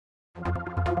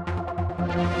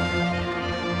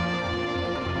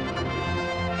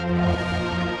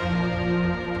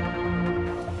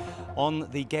On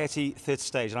the Gaiety Theatre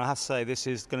stage, and I have to say this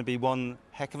is going to be one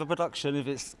heck of a production if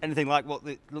it's anything like what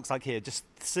it looks like here. Just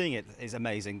seeing it is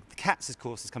amazing. The Cats, of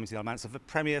course, is coming to the Isle of Man. It's the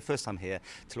premiere, first time here.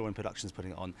 Tellurian Productions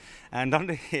putting it on. And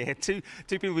under here, two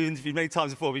people we've interviewed many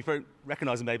times before. We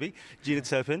recognise them maybe, Gena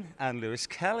Turpin and Lewis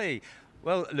Kelly.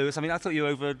 Well, Lewis, I mean, I thought you were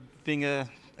over being a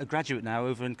graduate now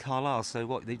over in Carlisle, so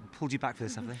what, they pulled you back for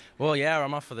this, have they? Well, yeah,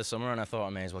 I'm off for the summer and I thought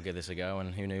I may as well give this a go,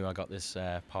 and who knew I got this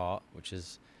part, which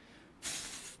is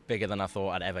bigger than I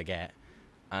thought I'd ever get.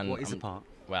 And what is the part?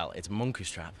 Well, it's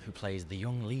Munkustrap, who plays the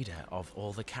young leader of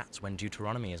all the cats when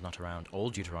Deuteronomy is not around.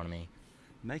 Old Deuteronomy.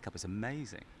 Makeup is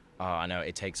amazing. Oh, I know,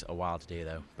 it takes a while to do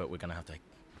though, but we're going to have to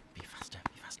be faster.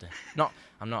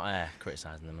 I'm not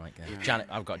criticising them like that. Janet,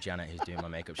 I've got Janet who's doing my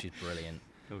makeup, she's brilliant.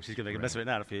 Oh, she's going to make a mess of it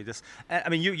now for you. I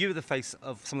mean, you were the face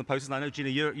of some of the posters, and I know, Gina,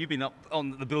 you've been up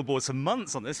on the billboards for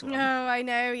months on this one. Oh, I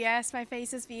know, yes, my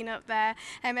face has been up there.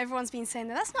 Everyone's been saying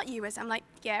that's not you, is it? I'm like,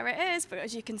 yeah, it is, but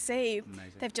as you can see,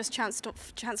 amazing. They've just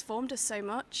transformed us so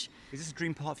much. Is this a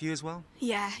dream part for you as well?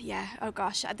 Yeah, oh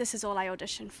gosh, this is all I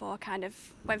auditioned for, kind of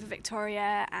went for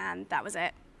Victoria, and that was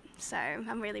it. So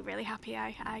I'm really, really happy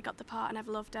I got the part and I've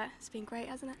loved it. It's been great,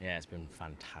 hasn't it? Yeah, it's been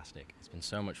fantastic. It's been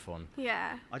so much fun.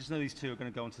 Yeah. I just know these two are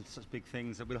going to go on to such big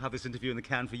things that we'll have this interview in the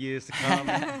can for years to come.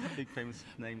 Big famous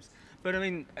names. But I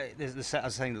mean, the set, as I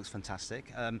was saying, looks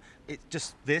fantastic. It's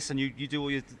just this, and you do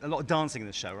a lot of dancing in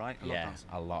the show, right?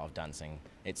 A lot of dancing.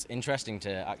 It's interesting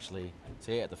to actually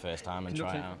see it the first time and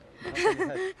try it out.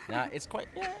 Nah, it's quite,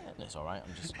 it's all right.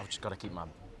 I've just got to keep my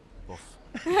buff.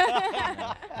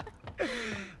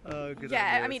 Oh, good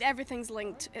yeah, idea. I mean, everything's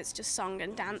linked. It's just song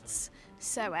and dance.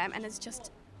 So, and it's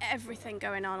just everything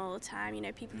going on all the time. You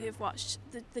know, people who have watched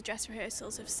the dress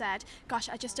rehearsals have said, gosh,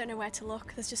 I just don't know where to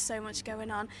look. There's just so much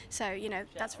going on. So, you know,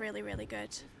 that's really, really good.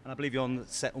 And I believe you're on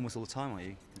set almost all the time, aren't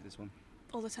you, this one?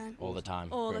 All the time. All the time.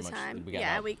 All the time. We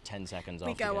get 10 seconds off.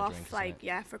 We go off, like,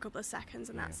 for a couple of seconds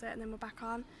and that's it, and then we're back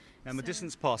on. Now, my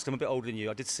distance past, I'm a bit older than you.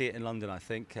 I did see it in London, I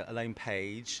think, Elaine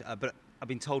Page, but I've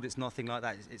been told it's nothing like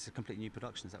that. It's a completely new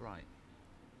production, is that right?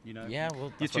 You know? Yeah,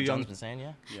 well, that's what John's been saying,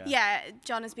 Yeah,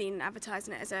 John has been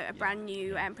advertising it as a brand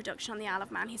new production on the Isle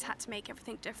of Man. He's had to make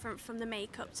everything different, from the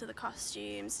makeup to the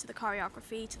costumes to the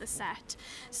choreography to the set.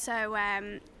 So,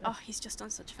 he's just done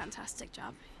such a fantastic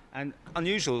job. And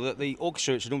unusual that the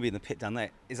orchestra, which should normally be in the pit down there,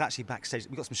 is actually backstage.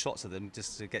 We've got some shots of them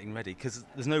just getting ready, because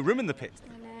there's no room in the pit.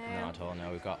 I know. Not at all,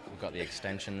 no. We've got the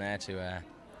extension there to,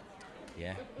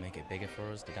 make it bigger for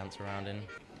us to dance around in.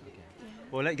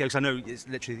 Well, I'll let you go, because I know it's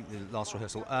literally the last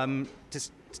rehearsal.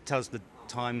 Just tell us the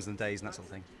times and days and that sort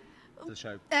of thing for the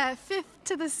show. 5th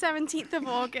to the 17th of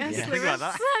August. Yeah. Think about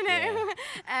that. I know.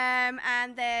 Yeah.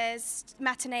 And there's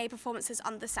matinee performances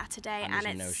on the Saturday. And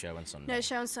there's no show on Sunday. No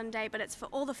show on Sunday, but it's for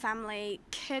all the family.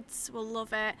 Kids will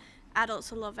love it.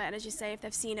 Adults will love it. And as you say, if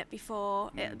they've seen it before,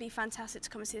 it'll be fantastic to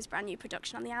come and see this brand new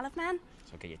production on the Isle of Man.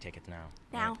 So get your tickets now.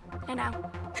 Now.